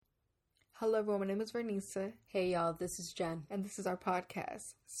Hello, everyone. My name is Vernisa. Hey, y'all. This is Jen. And this is our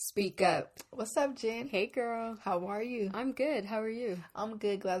podcast. Speak Up. What's up, Jen? Hey, girl. How are you? I'm good. How are you? I'm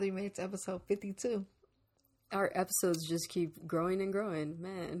good. Glad we made it to episode 52. Our episodes just keep growing and growing,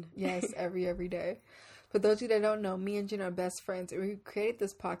 man. Yes, every day. For those of you that don't know, me and Jen are best friends, and we created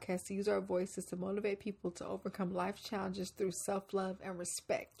this podcast to use our voices to motivate people to overcome life challenges through self-love and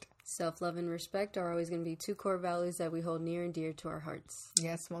respect. Self-love and respect are always going to be two core values that we hold near and dear to our hearts.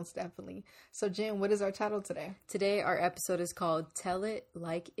 Yes, most definitely. So, Jen, what is our title today? Today, our episode is called Tell It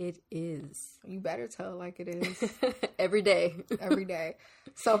Like It Is. You better tell it like it is. Every day. Every day.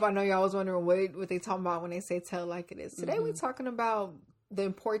 So, if I know y'all was wondering what they talking about when they say tell it like it is. Today, we're talking about the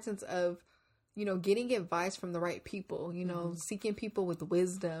importance of getting advice from the right people, seeking people with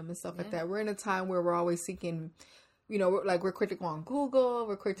wisdom and stuff like that. We're in a time where we're always seeking, we're critical on Google.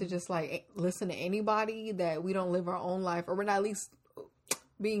 We're quick to just listen to anybody that we don't live our own life, or we're not at least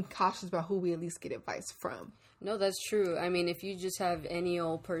being cautious about who we at least get advice from. No, that's true. I mean, if you just have any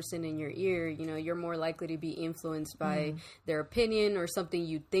old person in your ear, you're more likely to be influenced by their opinion or something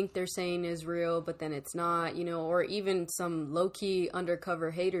you think they're saying is real, but then it's not, or even some low-key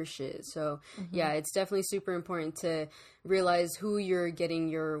undercover hater shit. So, yeah, it's definitely super important to realize who you're getting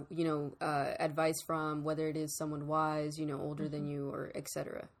your, advice from, whether it is someone wise, older than you, or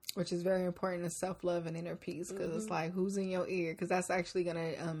etc. Which is very important in self-love and inner peace, because it's like, who's in your ear? Because that's actually going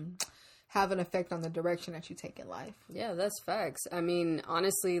to have an effect on the direction that you take in life. Yeah, that's facts. I mean,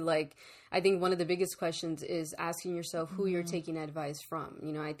 honestly, I think one of the biggest questions is asking yourself who you're taking advice from.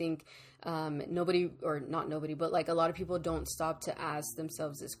 I think nobody, or not nobody, but a lot of people don't stop to ask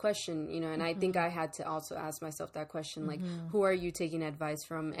themselves this question, and I think I had to also ask myself that question, who are you taking advice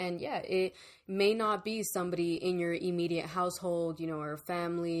from? And yeah, it may not be somebody in your immediate household, or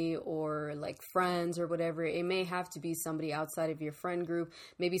family, or friends or whatever. It may have to be somebody outside of your friend group,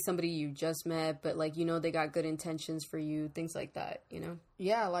 maybe somebody you just met, but they got good intentions for you, things like that,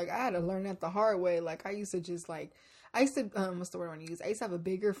 Yeah, I had to learn that the hard way. I used to just what's the word I want to use? I used to have a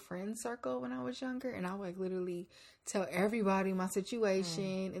bigger friend circle when I was younger, and I would literally tell everybody my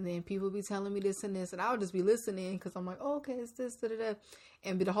situation, and then people would be telling me this and this, and I would just be listening because I'm like, oh, okay, it's this, da da da,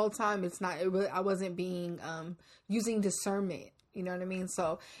 and the whole time I wasn't being using discernment. You know what I mean?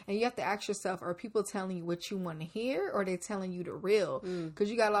 So, and you have to ask yourself, are people telling you what you want to hear, or are they telling you the real? Because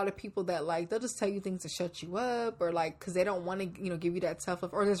you got a lot of people that they'll just tell you things to shut you up, or because they don't want to, give you that tough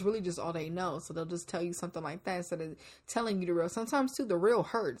love, or that's really just all they know. So they'll just tell you something like that instead of telling you the real. Sometimes too, the real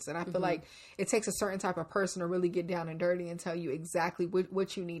hurts. And I feel like it takes a certain type of person to really get down and dirty and tell you exactly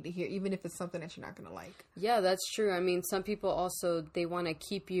what you need to hear, even if it's something that you're not going to like. Yeah, that's true. I mean, some people also, they want to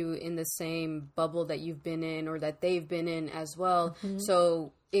keep you in the same bubble that you've been in, or that they've been in as well.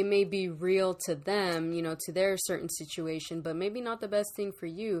 So it may be real to them, to their certain situation, but maybe not the best thing for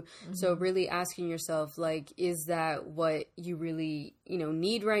you. So really asking yourself, is that what you really,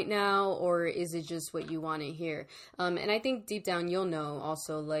 need right now? Or is it just what you want to hear? And I think deep down, you'll know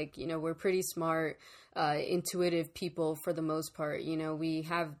also, we're pretty smart, intuitive people for the most part. We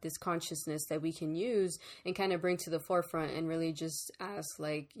have this consciousness that we can use and kind of bring to the forefront and really just ask,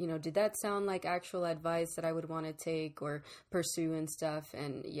 did that sound like actual advice that I would want to take or pursue and stuff?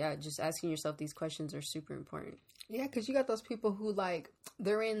 And yeah, just asking yourself these questions are super important. Yeah, because you got those people who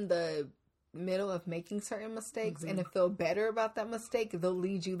they're in the middle of making certain mistakes and to feel better about that mistake, they'll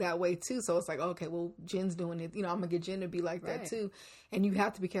lead you that way too. So it's okay, well, Jen's doing it, I'm gonna get Jen to be like that too. And you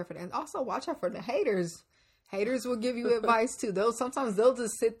have to be careful. And also watch out for the haters. Haters will give you advice too. Sometimes they'll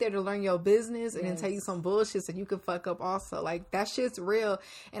just sit there to learn your business and then tell you some bullshit so you can fuck up also. That shit's real.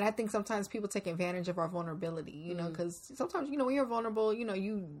 And I think sometimes people take advantage of our vulnerability, because sometimes, when you're vulnerable, you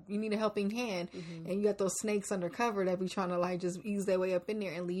need a helping hand, and you got those snakes undercover that be trying to just ease their way up in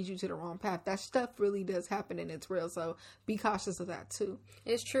there and lead you to the wrong path. That stuff really does happen, and it's real. So be cautious of that too.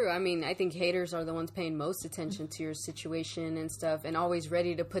 It's true. I mean, I think haters are the ones paying most attention to your situation and stuff, and always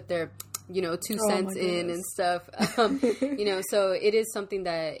ready to put their 2 cents in and stuff. So it is something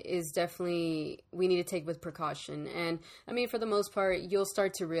that is definitely, we need to take with precaution. And I mean, for the most part, you'll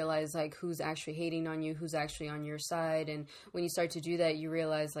start to realize who's actually hating on you, who's actually on your side. And when you start to do that, you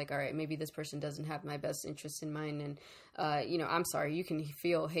realize all right, maybe this person doesn't have my best interest in mind. And, I'm sorry, you can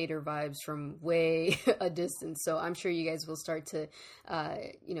feel hater vibes from way a distance. So I'm sure you guys will start to,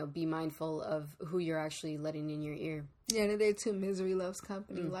 be mindful of who you're actually letting in your ear. Yeah, and they too, misery loves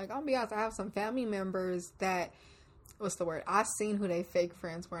company. I'll be honest, I have some family members that, what's the word? I've seen who they fake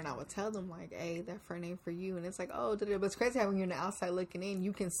friends were, and I would tell them hey, that friend ain't for you. And it's oh, but it's crazy how when you're on the outside looking in,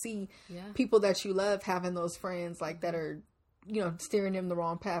 you can see people that you love having those friends that are steering them the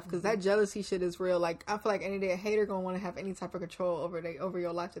wrong path, because that jealousy shit is real. Like, I feel like any day a hater gonna want to have any type of control over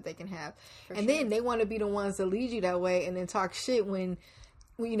your life that they can have. Then they want to be the ones that lead you that way, and then talk shit when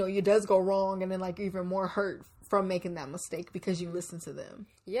it does go wrong, and then like even more hurt from making that mistake because you listen to them.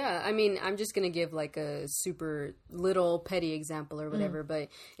 Yeah, I mean, I'm just going to give like a super little petty example or whatever, but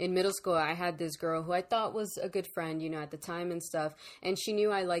in middle school, I had this girl who I thought was a good friend, at the time and stuff, and she knew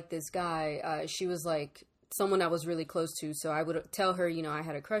I liked this guy. She was like someone I was really close to, so I would tell her, I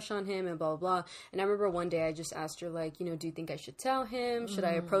had a crush on him and blah, blah, blah. And I remember one day I just asked her, like, do you think I should tell him? Should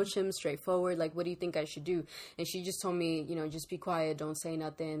I approach him straightforward? Like, what do you think I should do? And she just told me, just be quiet, don't say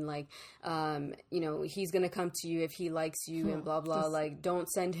nothing. Like, he's going to come to you if he likes you and blah, blah. Like, don't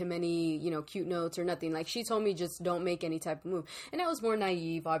send him any, cute notes or nothing. Like, she told me just don't make any type of move. And I was more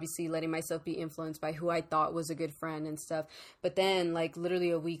naive, obviously, letting myself be influenced by who I thought was a good friend and stuff. But then, like, literally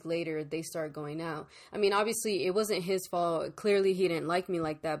a week later, they started going out. I mean, obviously, it wasn't his fault. Clearly, he didn't like me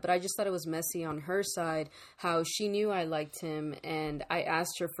like that. But I just thought it was messy on her side, how she knew I liked him. And I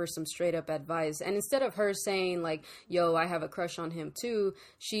asked her for some straight up advice. And instead of her saying, like, yo, I have a crush on him too,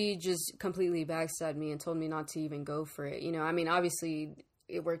 she just completely backstabbed me and told me not to even go for it. I mean, obviously,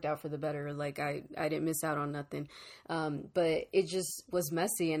 it worked out for the better. Like, I didn't miss out on nothing. But it just was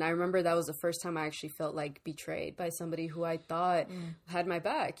messy. And I remember that was the first time I actually felt like betrayed by somebody who I thought had my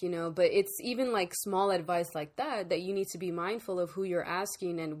back, But it's even like small advice like that you need to be mindful of who you're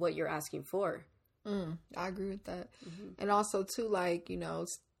asking and what you're asking for. I agree with that. And also too, like,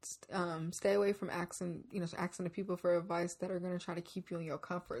 stay away from asking the people for advice that are going to try to keep you in your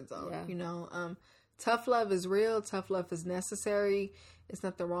comfort zone. Yeah. Tough love is real. Tough love is necessary. It's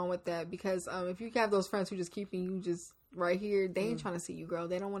nothing wrong with that, because if you have those friends who just keeping you just right here, they ain't trying to see you grow.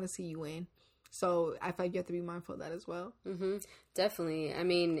 They don't want to see you win. So I feel like you have to be mindful of that as well. Definitely. I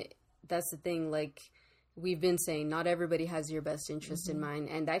mean, that's the thing. Like, we've been saying, not everybody has your best interest in mind,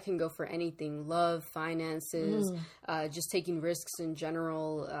 and that can go for anything: love, finances, just taking risks in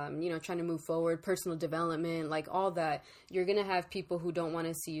general, trying to move forward, personal development, like all that. You're going to have people who don't want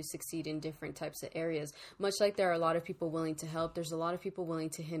to see you succeed in different types of areas. Much like there are a lot of people willing to help, there's a lot of people willing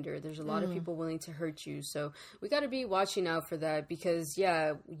to hinder. There's a lot of people willing to hurt you. So we got to be watching out for that, because,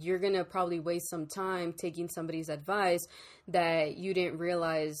 yeah, you're going to probably waste some time taking somebody's advice that you didn't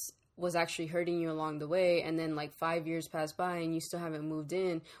realize was actually hurting you along the way, and then like 5 years pass by and you still haven't moved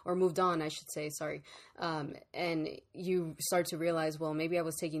on, I should say, sorry. And you start to realize, well, maybe I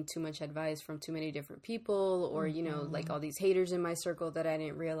was taking too much advice from too many different people, or, like all these haters in my circle that I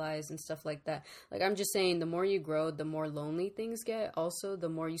didn't realize and stuff like that. Like, I'm just saying, the more you grow, the more lonely things get. Also, the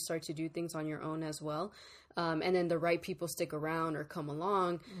more you start to do things on your own as well. And then the right people stick around or come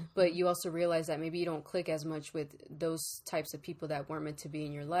along, but you also realize that maybe you don't click as much with those types of people that weren't meant to be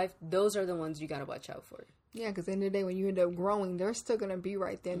in your life. Those are the ones you got to watch out for. Yeah, because at the end of the day, when you end up growing, they're still going to be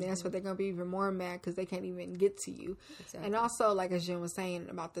right there. And that's what they're going to be even more mad, because they can't even get to you. Exactly. And also, like as Jen was saying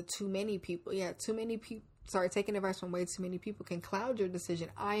about the too many people. Yeah, too many people. Sorry, taking advice from way too many people can cloud your decision.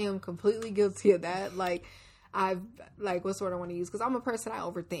 I am completely guilty of that. What's the word I want to use? Because I'm a person, I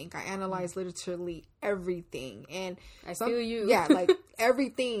overthink. I analyze literally everything. And I feel you. Yeah, like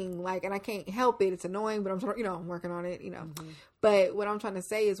everything. Like, and I can't help it. It's annoying, but I'm working on it, But what I'm trying to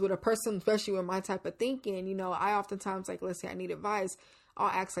say is, with a person, especially with my type of thinking, I oftentimes, like, let's say I need advice, I'll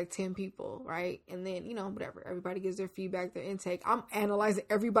ask like 10 people, right? And then, whatever. Everybody gives their feedback, their intake. I'm analyzing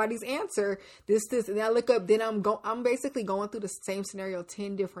everybody's answer. This, and then I look up, then I'm basically going through the same scenario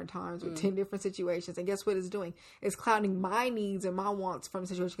 10 different times with 10 different situations. And guess what it's doing? It's clouding my needs and my wants from the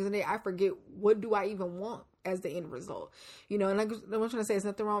situation. Because then I forget, what do I even want as the end result? And like, what I'm trying to say is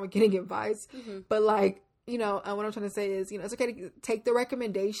nothing wrong with getting advice. But like, what I'm trying to say is, it's okay to take the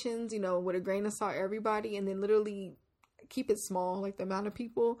recommendations, with a grain of salt, everybody, and then literally keep it small. Like, the amount of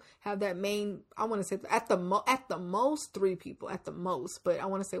people have that main, I want to say at the most 3 people at the most, but I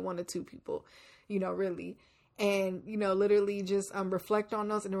want to say 1 to 2 people, really. And, literally just reflect on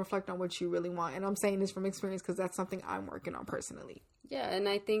those and then reflect on what you really want. And I'm saying this from experience, because that's something I'm working on personally. Yeah, and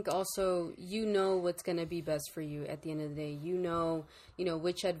I think also, what's going to be best for you at the end of the day.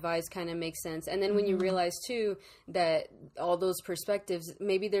 Which advice kind of makes sense. And then when you realize, too, that all those perspectives,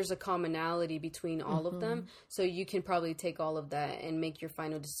 maybe there's a commonality between all of them. So you can probably take all of that and make your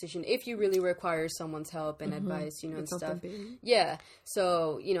final decision if you really require someone's help and advice, and stuff. Yeah.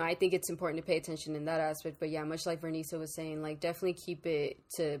 So, I think it's important to pay attention in that aspect. But yeah, much like Vernisa was saying, like, definitely keep it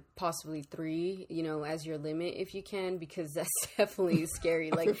to possibly 3, as your limit if you can, because that's definitely really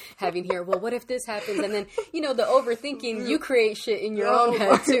scary. Like having here, well, what if this happens? And then, you know, the overthinking, you create shit in your own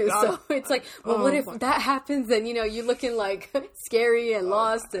head too. So it's like, well, what if that happens? And, you know, you're looking like scary and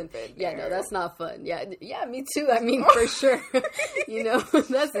lost. And yeah, no, that's not fun. Yeah, me too. I mean, for sure. You know,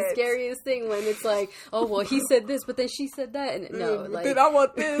 that's the scariest thing when it's like, oh, well, he said this, but then she said that. And no, like, then I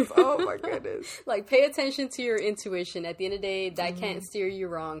want this. Oh my goodness. Like, pay attention to your intuition. At the end of the day, that can't steer you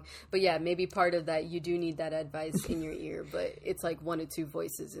wrong. But yeah, maybe part of that, you do need that advice in your ear, but it's like one or two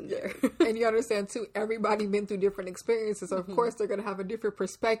voices in there. And you understand too, everybody been through different experiences. So of course they're going to have a different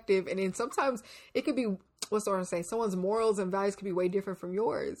perspective. And then sometimes it could be, what's the word I'm saying? Someone's morals and values could be way different from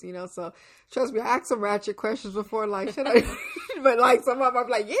yours, you know? So trust me, I asked some ratchet questions before, like, should I, but like some of them I'm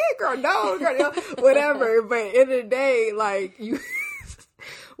like, yeah, girl, no, girl, no, whatever. But at the end of the day, like you,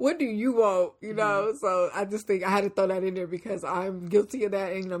 what do you want, you know? So I just think I had to throw that in there because I'm guilty of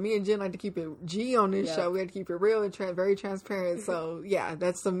that. And, you know, me and Jen like to keep it G on this show. We had to keep it real and very transparent. So, yeah,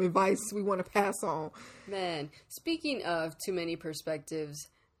 that's some advice we want to pass on. Man, speaking of too many perspectives,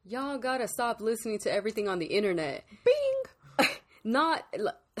 y'all gotta stop listening to everything on the internet. Bing!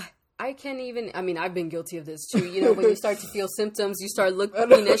 I can't even, I mean, I've been guilty of this too. You know, when you start to feel symptoms, you start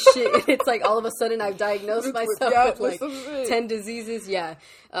looking at shit, and it's like all of a sudden I've diagnosed myself with like 10 diseases. Yeah.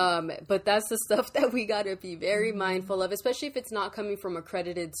 But that's the stuff that we gotta be very mindful of, especially if it's not coming from a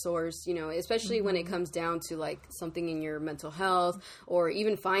credited source, you know, especially when it comes down to like something in your mental health or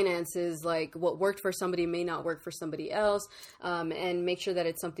even finances, like what worked for somebody may not work for somebody else. And make sure that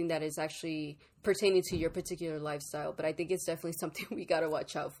it's something that is actually pertaining to your particular lifestyle. But I think it's definitely something we got to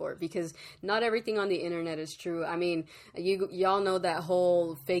watch out for because not everything on the internet is true. I mean, y'all know that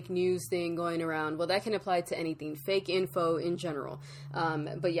whole fake news thing going around. Well, that can apply to anything, fake info in general.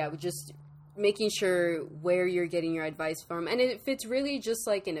 But yeah, we just making sure where you're getting your advice from. And if it's really just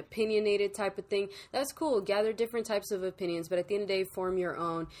like an opinionated type of thing, that's cool. Gather different types of opinions, but at the end of the day, form your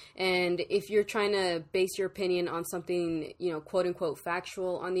own. And if you're trying to base your opinion on something, you know, quote unquote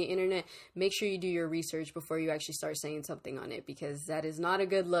factual on the internet, make sure you do your research before you actually start saying something on it, because that is not a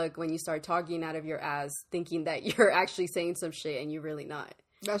good look when you start talking out of your ass thinking that you're actually saying some shit and you're really not.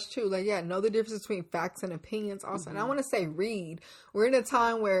 That's true. Like, yeah, know the difference between facts and opinions also. And I want to say read. We're in a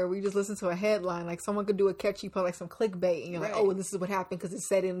time where we just listen to a headline. Like, someone could do a catchy post, like some clickbait, and you're like, oh, this is what happened because it's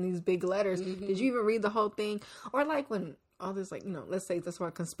said in these big letters. Did you even read the whole thing? Or like when all this, like, you know, let's say that's why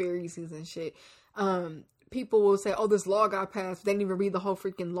conspiracies and shit. People will say, oh, this law got passed. But they didn't even read the whole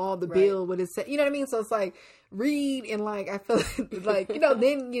freaking law, the bill, what it said. You know what I mean? So it's like, read and like, I feel like, you know,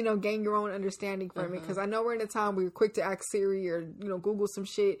 then, you know, gain your own understanding from it. Because I know we're in a time where you're quick to ask Siri or, you know, Google some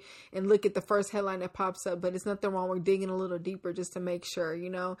shit and look at the first headline that pops up. But it's nothing wrong with digging a little deeper just to make sure, you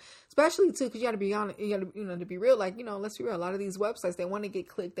know, especially too, because you got to be honest, you got to, you know, to be real, like, you know, let's be real. A lot of these websites, they want to get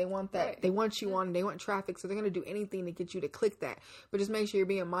clicked. They want that. They want you on, they want traffic. So they're going to do anything to get you to click that. But just make sure you're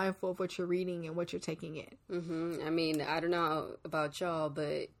being mindful of what you're reading and what you're taking in. I mean, I don't know about y'all,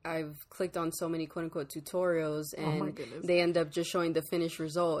 but I've clicked on so many quote unquote tutorials and they end up just showing the finished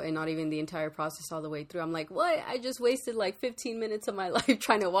result and not even the entire process all the way through. I'm like, what? I just wasted like 15 minutes of my life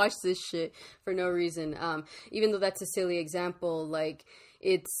trying to watch this shit for no reason. Even though that's a silly example, like,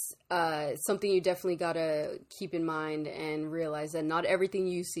 it's something you definitely gotta keep in mind and realize that not everything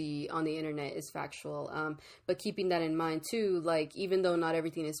you see on the internet is factual. But keeping that in mind too, like, even though not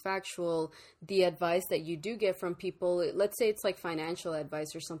everything is factual, the advice that you do get from people, let's say it's like financial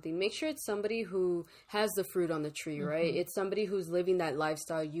advice or something, make sure it's somebody who has the fruit on the tree, right? It's somebody who's living that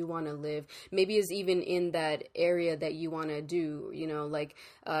lifestyle you want to live. Maybe is even in that area that you want to do, you know, like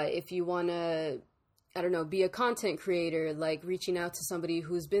if you want to, I don't know, be a content creator, like reaching out to somebody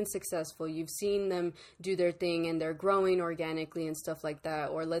who's been successful. You've seen them do their thing and they're growing organically and stuff like that.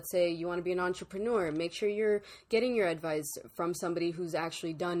 Or let's say you want to be an entrepreneur. Make sure you're getting your advice from somebody who's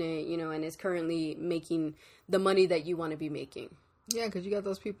actually done it, you know, and is currently making the money that you want to be making. Yeah, because you got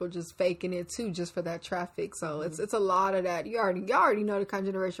those people just faking it too, just for that traffic. So it's a lot of that. You already know the kind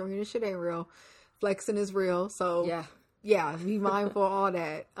of generation where this shit ain't real. Flexing is real. So yeah, be mindful of all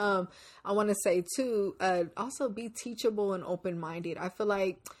that. I want to say too, also be teachable and open-minded. I feel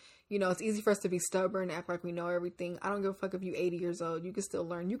like, you know, it's easy for us to be stubborn and act like we know everything. I don't give a fuck if you 80 years old. You can still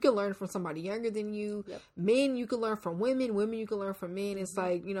learn. You can learn from somebody younger than you. Men, you can learn from women. Women, you can learn from men. It's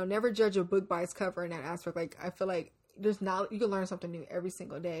like, you know, never judge a book by its cover in that aspect. Like, I feel like there's knowledge, you can learn something new every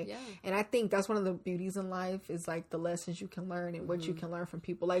single day. And I think that's one of the beauties in life is like the lessons you can learn and what you can learn from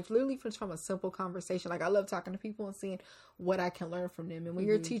people. Like literally from a simple conversation. Like I love talking to people and seeing what I can learn from them. And when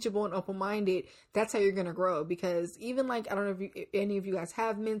you're teachable and open-minded, that's how you're going to grow. Because even like, I don't know if any of you guys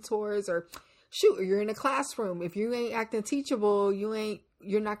have mentors or shoot, you're in a classroom. If you ain't acting teachable, you ain't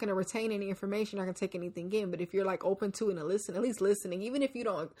you're not going to retain any information, you're not going to take anything in. But if you're like open to it and listen, at least listening, even if you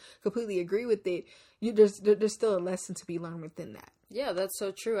don't completely agree with it, there's still a lesson to be learned within that. Yeah, that's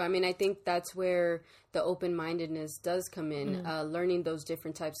so true. I mean, I think that's where the open-mindedness does come in, learning those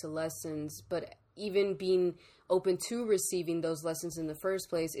different types of lessons, but even being open to receiving those lessons in the first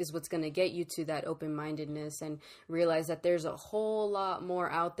place is what's going to get you to that open-mindedness and realize that there's a whole lot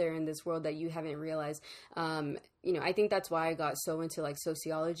more out there in this world that you haven't realized. I think that's why I got so into like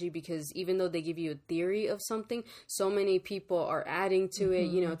sociology, because even though they give you a theory of something, so many people are adding to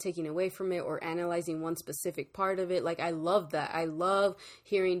it, taking away from it or analyzing one specific part of it. Like, I love that. I love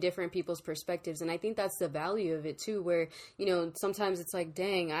hearing different people's perspectives. And I think that's the value of it too, where, sometimes it's like,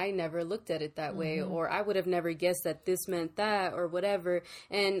 dang, I never looked at it that way, or I would have never guessed that this meant that or whatever.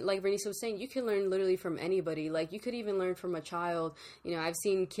 And like Bernice was saying, you can learn literally from anybody. Like, you could even learn from a child. I've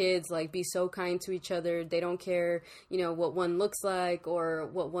seen kids like be so kind to each other. They don't care, what one looks like or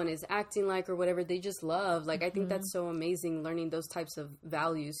what one is acting like or whatever. They just love. Like, I think that's so amazing, learning those types of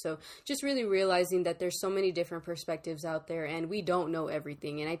values. So just really realizing that there's so many different perspectives out there and we don't know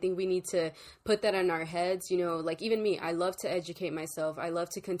everything. And I think we need to put that in our heads. Like even me, I love to educate myself. I love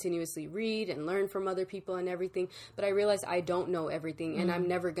to continuously read and learn from other people and everything. But I realize I don't know everything and I'm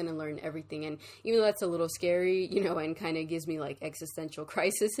never going to learn everything. And even though that's a little scary, and kind of gives me like existential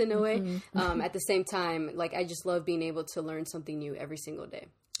crisis in a way, at the same time, like I just love being able to learn something new every single day.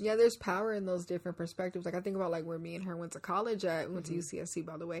 Yeah, there's power in those different perspectives. Like I think about like where me and her went to college at. We went to UCSC,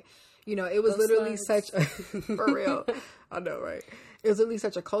 by the way. It was literally such a, for real. I know, right? It was literally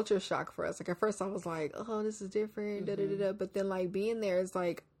such a culture shock for us. Like at first I was like, oh, this is different, But then like being there is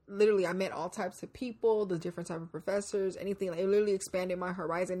like, literally I met all types of people, the different type of professors, anything. Like, it literally expanded my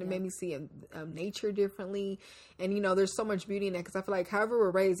horizon. It made me see nature differently. And, there's so much beauty in that, because I feel like however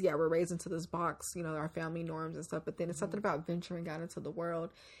we're raised, we're raised into this box, our family norms and stuff. But then it's something about venturing out into the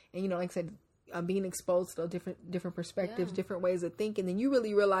world. And, like I said, being exposed to different perspectives, different ways of thinking. Then you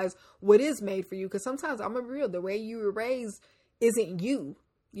really realize what is made for you. Because sometimes, I'm gonna be real, the way you were raised isn't you,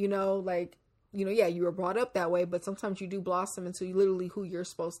 like, you were brought up that way, but sometimes you do blossom into literally who you're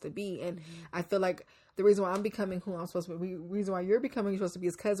supposed to be. And I feel like the reason why I'm becoming who I'm supposed to be, the reason why you're becoming who you're supposed to be,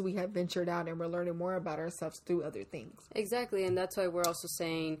 is because we have ventured out and we're learning more about ourselves through other things. Exactly. And that's why we're also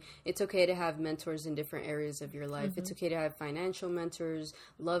saying it's okay to have mentors in different areas of your life. It's okay to have financial mentors,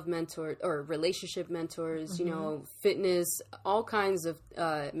 love mentors, or relationship mentors, fitness, all kinds of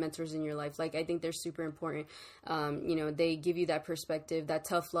mentors in your life. Like, I think they're super important. They give you that perspective, that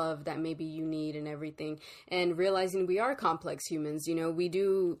tough love that maybe you need and everything. And realizing we are complex humans, we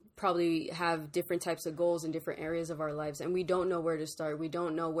do probably have different types of goals in different areas of our lives, and we don't know where to start. We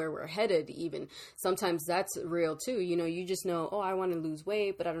don't know where we're headed even. Sometimes that's real too. You just know, oh, I want to lose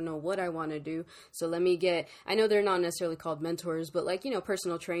weight, but I don't know what I want to do. So let me I know they're not necessarily called mentors, but like,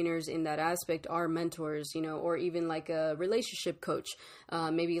 personal trainers in that aspect are mentors, or even like a relationship coach,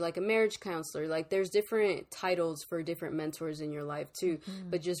 maybe like a marriage counselor. Like, there's different titles for different mentors in your life too.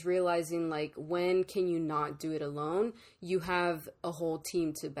 But just realizing, like, when can you not do it alone? You have a whole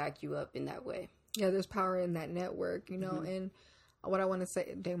team to back you up in that way. Yeah, there's power in that network, and what I want to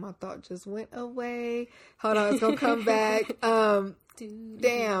say, dang, my thought just went away. Hold on, it's going to come back.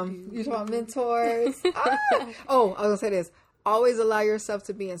 Damn, you talking about mentors? Oh, I was going to say this. Always allow yourself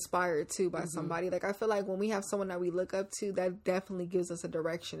to be inspired too by somebody. Like, I feel like when we have someone that we look up to, that definitely gives us a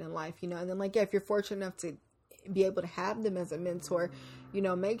direction in life, and then like, if you're fortunate enough to be able to have them as a mentor,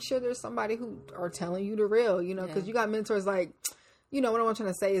 make sure there's somebody who are telling you the real, because you got mentors like, what I'm trying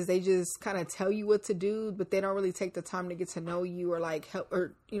to say is they just kind of tell you what to do, but they don't really take the time to get to know you or like help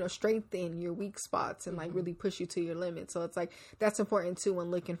or, strengthen your weak spots and like really push you to your limits. So it's like, that's important too when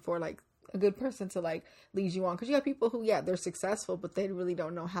looking for like a good person to like lead you on. Cause you have people who, they're successful, but they really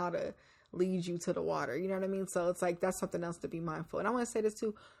don't know how to lead you to the water. You know what I mean? So it's like, that's something else to be mindful. And I want to say this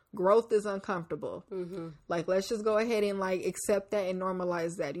too. Growth is uncomfortable. Like, let's just go ahead and like accept that and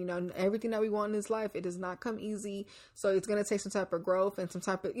normalize that. Everything that we want in this life, it does not come easy. So it's going to take some type of growth and some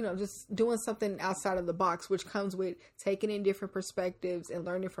type of, just doing something outside of the box, which comes with taking in different perspectives and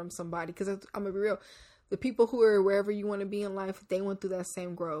learning from somebody. Because I'm going to be real. The people who are wherever you want to be in life, they went through that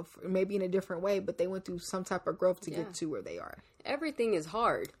same growth, maybe in a different way, but they went through some type of growth to get to where they are. Everything is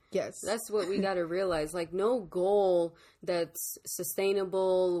hard. Yes. That's what we got to realize. Like, no goal that's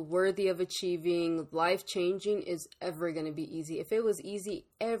sustainable, worthy of achieving, life-changing is ever going to be easy. If it was easy,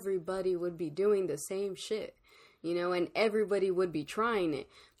 everybody would be doing the same shit, and everybody would be trying it.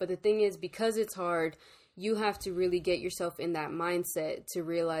 But the thing is, because it's hard, you have to really get yourself in that mindset to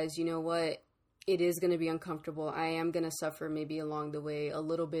realize, what? it is going to be uncomfortable. I am going to suffer maybe along the way a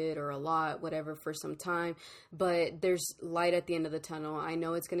little bit or a lot, whatever, for some time. But there's light at the end of the tunnel. I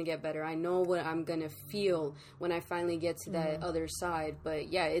know it's going to get better. I know what I'm going to feel when I finally get to that other side.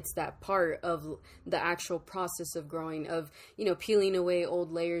 But yeah, it's that part of the actual process of growing, of, you know, peeling away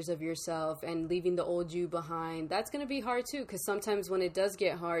old layers of yourself and leaving the old you behind. That's going to be hard too, because sometimes when it does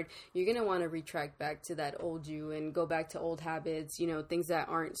get hard, you're going to want to retract back to that old you and go back to old habits, you know, things that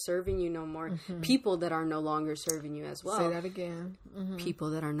aren't serving you no more. People that are no longer serving you as well. Say that again. People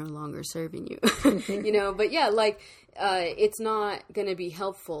that are no longer serving you. You know, but yeah, like, it's not going to be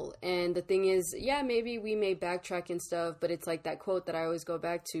helpful. And the thing is, yeah, maybe we may backtrack and stuff, but it's like that quote that I always go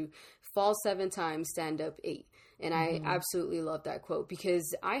back to: fall 7 times, stand up 8. And I absolutely love that quote,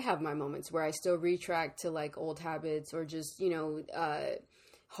 because I have my moments where I still retract to like old habits, or just, you know,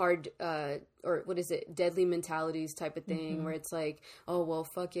 hard, or what is it, deadly mentalities type of thing, where it's like, oh, well,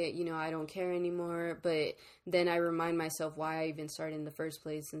 fuck it, you know, I don't care anymore. But then I remind myself why I even started in the first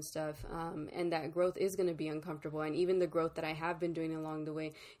place and stuff. And that growth is going to be uncomfortable. And even the growth that I have been doing along the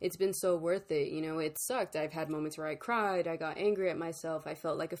way, it's been so worth it. You know, it sucked. I've had moments where I cried, I got angry at myself, I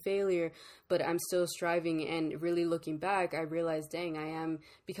felt like a failure, but I'm still striving. And really looking back, I realized, dang, I am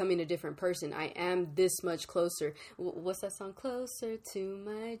becoming a different person. I am this much closer. What's that song? Closer to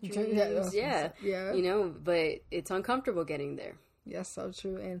my dreams. Yeah. You know, but it's uncomfortable getting there. Yes, so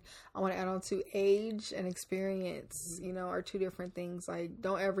true. And I want to add on to age and experience, you know, are 2 different things. Like,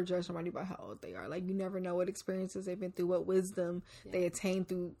 don't ever judge somebody by how old they are. Like, you never know what experiences they've been through, what wisdom they attained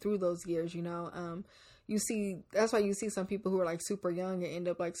through those years, you know. You see, that's why you see some people who are like super young and end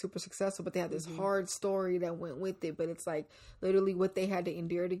up like super successful, but they have this hard story that went with it. But it's like literally what they had to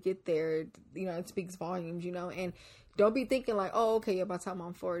endure to get there, you know, it speaks volumes, you know. And don't be thinking like, oh, okay, by the time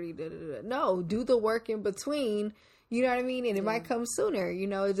I'm 40, no, do the work in between, you know what I mean? And it might come sooner, you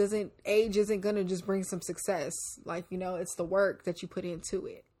know. Age isn't going to just bring some success. Like, you know, it's the work that you put into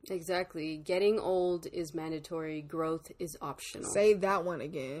it. Exactly. Getting old is mandatory. Growth is optional. Say that one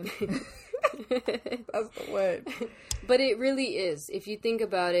again. That's the one. But it really is. If you think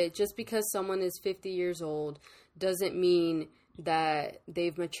about it, just because someone is 50 years old doesn't mean that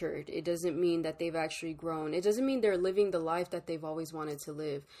they've matured. It doesn't mean that they've actually grown. It doesn't mean they're living the life that they've always wanted to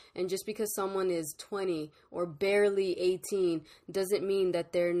live. And just because someone is 20 or barely 18 doesn't mean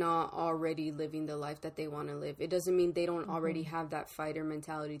that they're not already living the life that they want to live. It doesn't mean they don't already have that fighter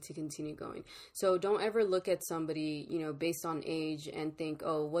mentality to continue going. So don't ever look at somebody, you know, based on age and think,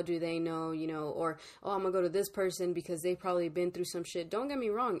 oh, what do they know, you know, or, oh, I'm gonna go to this person because they've probably been through some shit. Don't get me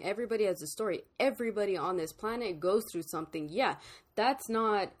wrong. Everybody has a story. Everybody on this planet goes through something. Yeah, that's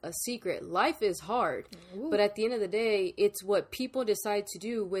not a secret. Life is hard. But at the end of the day, it's what people decide to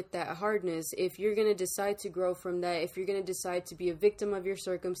do with that hardness. If you're going to decide to grow from that, if you're going to decide to be a victim of your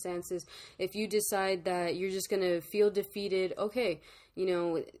circumstances, if you decide that you're just going to feel defeated, okay, you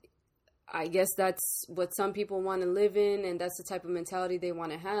know, I guess that's what some people want to live in, and that's the type of mentality they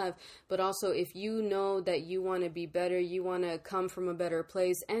want to have. But also, if you know that you want to be better, you want to come from a better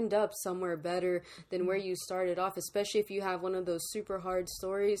place, end up somewhere better than where you started off, especially if you have one of those super hard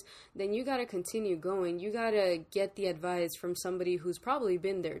stories, then you got to continue going. You got to get the advice from somebody who's probably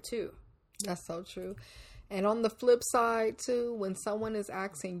been there too. That's so true. And on the flip side, too, when someone is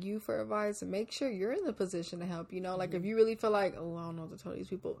asking you for advice, make sure you're in the position to help, you know, like if you really feel like, oh, I don't know what to tell these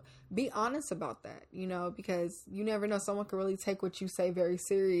people, be honest about that, you know, because you never know, someone can really take what you say very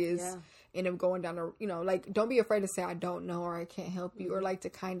serious and end up going down a, you know, like, don't be afraid to say, I don't know, or I can't help you, or like to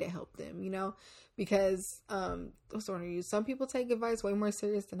kind of help them, you know, because, what's the word I use? Some people take advice way more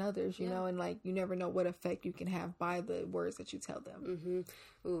serious than others, you know, and like, you never know what effect you can have by the words that you tell them.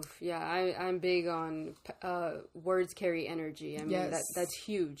 Oof, yeah, I'm big on words carry energy. I mean, that's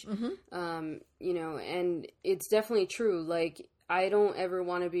huge. You know, and it's definitely true. Like, I don't ever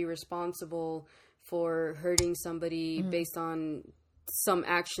want to be responsible for hurting somebody based on some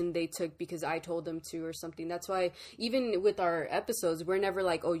action they took because I told them to or something. That's why even with our episodes, we're never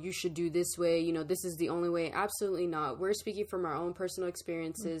like, oh, you should do this way, you know, this is the only way. Absolutely not. We're speaking from our own personal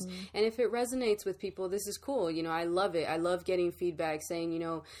experiences. And if it resonates with people, this is cool. You know, I love it. I love getting feedback saying, you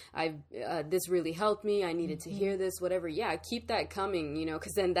know, this really helped me. I needed to hear this, whatever. Yeah, keep that coming, you know,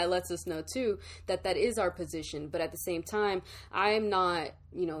 because then that lets us know too that that is our position. But at the same time, I am not,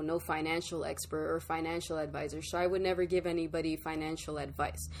 you know, no financial expert or financial advisor. So I would never give anybody financial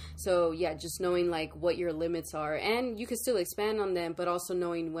advice. So yeah, just knowing like what your limits are, and you can still expand on them, but also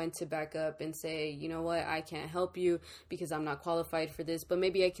knowing when to back up and say, you know what, I can't help you because I'm not qualified for this, but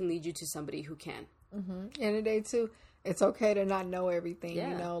maybe I can lead you to somebody who can. And today too, it's okay to not know everything,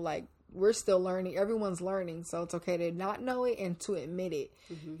 you know, like we're still learning. Everyone's learning. So it's okay to not know it and to admit it.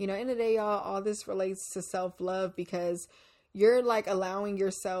 You know, end of the day, y'all, all this relates to self-love, because you're like allowing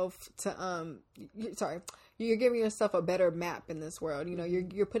yourself to, you're giving yourself a better map in this world. You know,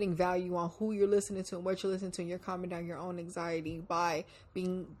 you're putting value on who you're listening to and what you're listening to, and you're calming down your own anxiety by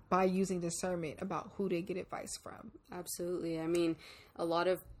using discernment about who they get advice from. Absolutely. I mean, a lot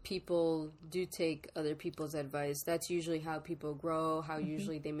of people do take other people's advice. That's usually how people grow, how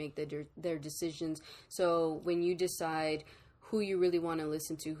usually they make their decisions. So when you decide who you really want to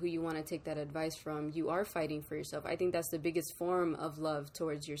listen to, who you want to take that advice from, you are fighting for yourself. I think that's the biggest form of love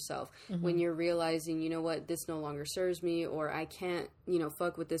towards yourself. When you're realizing, you know what, this no longer serves me, or I can't, you know,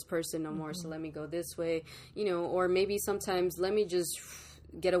 fuck with this person no more, so let me go this way, you know, or maybe sometimes let me just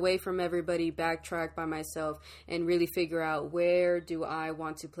get away from everybody, backtrack by myself, and really figure out where do I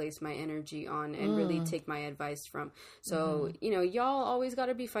want to place my energy on and really take my advice from. So, you know, y'all always got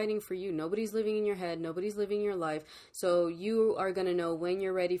to be fighting for you. Nobody's living in your head. Nobody's living your life. So you are going to know when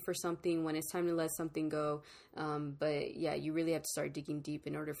you're ready for something, when it's time to let something go. But yeah, you really have to start digging deep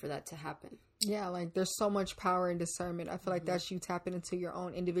in order for that to happen. Yeah, like there's so much power in discernment. I feel like that's you tapping into your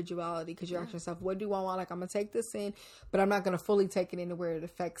own individuality, because you're asking yourself, what do I want? Like, I'm going to take this in, but I'm not going to fully take it into where it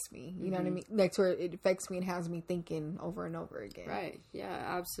affects me. You know what I mean? Like, to where it affects me and has me thinking over and over again. Right. Yeah,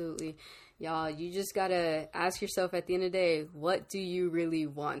 absolutely. Y'all, you just got to ask yourself at the end of the day, what do you really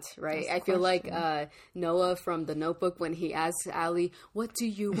want, right? I feel like Noah from The Notebook, when he asks Allie, what do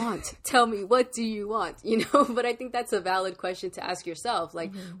you want? Tell me, what do you want? You know, but I think that's a valid question to ask yourself.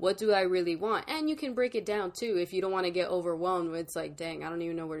 Like, what do I really want? And you can break it down, too, if you don't want to get overwhelmed. It's like, dang, I don't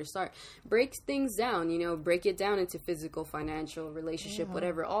even know where to start. Break things down, you know, break it down into physical, financial, relationship,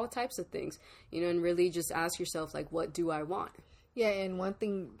 whatever, all types of things, you know, and really just ask yourself, like, what do I want? Yeah, and one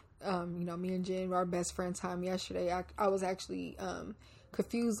thing, you know, me and Jen, our best friend time yesterday, I was actually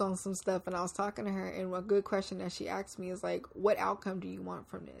confused on some stuff, and I was talking to her, and a good question that she asked me is like, what outcome do you want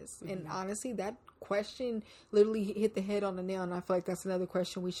from this? And honestly, that question literally hit the head on the nail, and I feel like that's another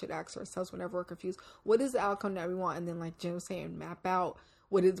question we should ask ourselves whenever we're confused. What is the outcome that we want? And then, like Jen was saying, map out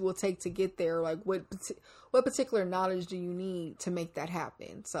what it will take to get there. Like, what particular knowledge do you need to make that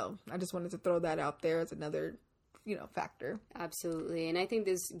happen? So I just wanted to throw that out there as another, you know, factor. Absolutely. And I think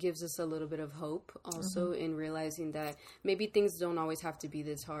this gives us a little bit of hope also in realizing that maybe things don't always have to be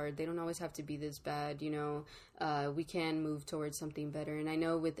this hard. They don't always have to be this bad. You know, we can move towards something better. And I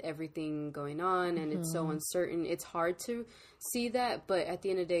know with everything going on and it's so uncertain, it's hard to see that. But at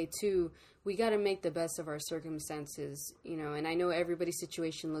the end of the day, too, we got to make the best of our circumstances, you know, and I know everybody's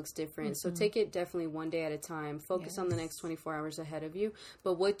situation looks different. So take it definitely one day at a time. Focus on the next 24 hours ahead of you.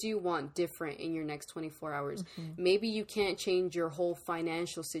 But what do you want different in your next 24 hours? Maybe you can't change your whole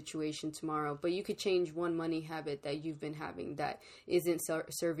financial situation tomorrow, but you could change one money habit that you've been having that isn't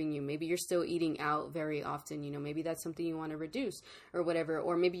serving you. Maybe you're still eating out very often. You know, maybe that's something you want to reduce or whatever.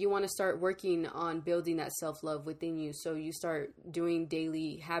 Or maybe you want to start working on building that self-love within you. So you start doing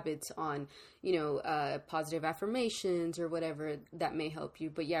daily habits on, you know, positive affirmations or whatever that may help you.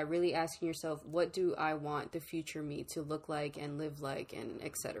 But yeah, really asking yourself, what do I want the future me to look like and live like, and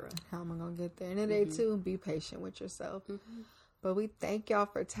etc. How am I going to get there? And today too, be patient with yourself. But we thank y'all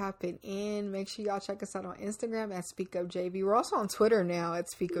for tapping in. Make sure y'all check us out on Instagram at SpeakUpJV. We're also on Twitter now at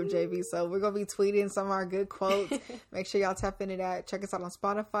SpeakUpJV. So we're going to be tweeting some of our good quotes. Make sure y'all tap into that. Check us out on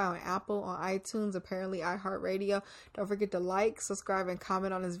Spotify, on Apple, on iTunes, apparently iHeartRadio. Don't forget to like, subscribe, and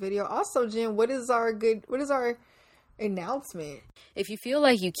comment on this video. Also, Jen, what is our announcement? If you feel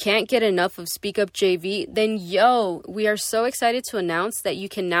like you can't get enough of Speak Up JV, then we are so excited to announce that you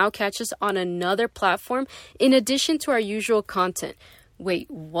can now catch us on another platform in addition to our usual content. Wait,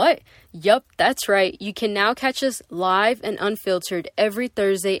 what? Yup, that's right. You can now catch us live and unfiltered every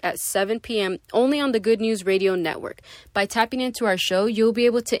Thursday at 7 p.m. only on the Good News Radio Network. By tapping into our show, you'll be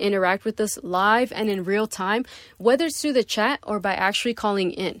able to interact with us live and in real time, whether it's through the chat or by actually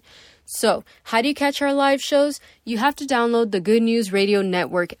calling in. So, how do you catch our live shows? You have to download the Good News Radio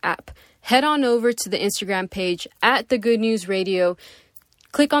Network app. Head on over to the Instagram page at the Good News Radio.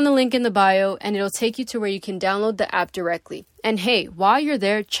 Click on the link in the bio and it'll take you to where you can download the app directly. And hey, while you're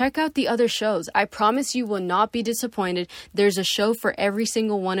there, check out the other shows. I promise you will not be disappointed. There's a show for every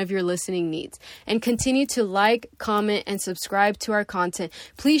single one of your listening needs. And continue to like, comment, and subscribe to our content.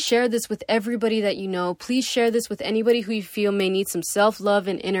 Please share this with everybody that you know. Please share this with anybody who you feel may need some self-love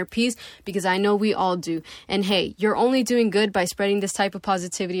and inner peace, because I know we all do. And hey, you're only doing good by spreading this type of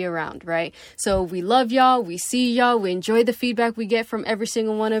positivity around, right? So we love y'all. We see y'all. We enjoy the feedback we get from every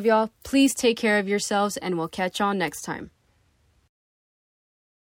single one of y'all. Please take care of yourselves, and we'll catch y'all next time.